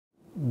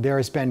There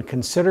has been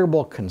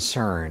considerable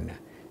concern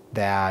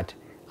that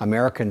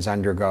Americans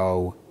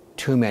undergo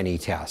too many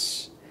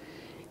tests.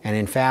 And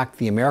in fact,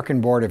 the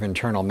American Board of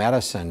Internal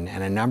Medicine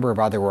and a number of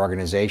other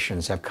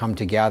organizations have come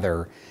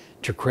together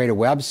to create a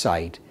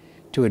website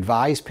to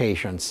advise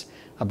patients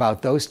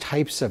about those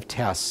types of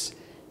tests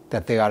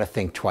that they ought to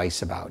think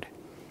twice about.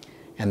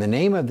 And the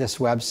name of this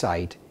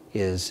website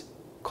is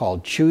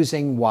called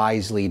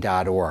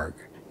choosingwisely.org.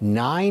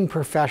 9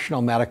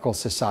 professional medical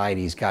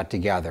societies got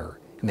together,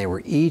 and they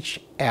were each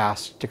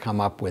asked to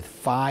come up with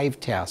 5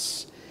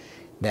 tests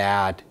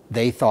that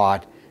they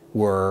thought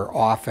were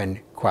often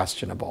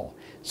questionable.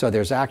 So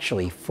there's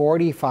actually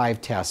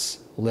 45 tests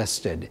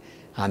listed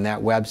on that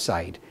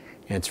website,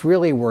 and it's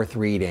really worth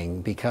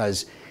reading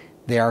because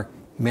there are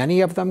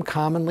many of them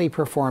commonly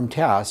performed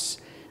tests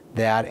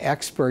that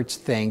experts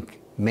think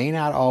may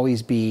not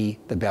always be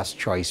the best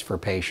choice for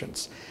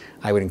patients.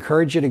 I would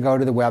encourage you to go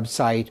to the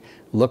website,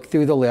 look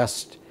through the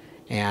list,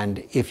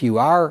 and if you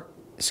are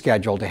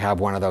scheduled to have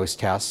one of those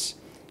tests,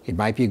 it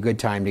might be a good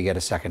time to get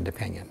a second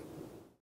opinion.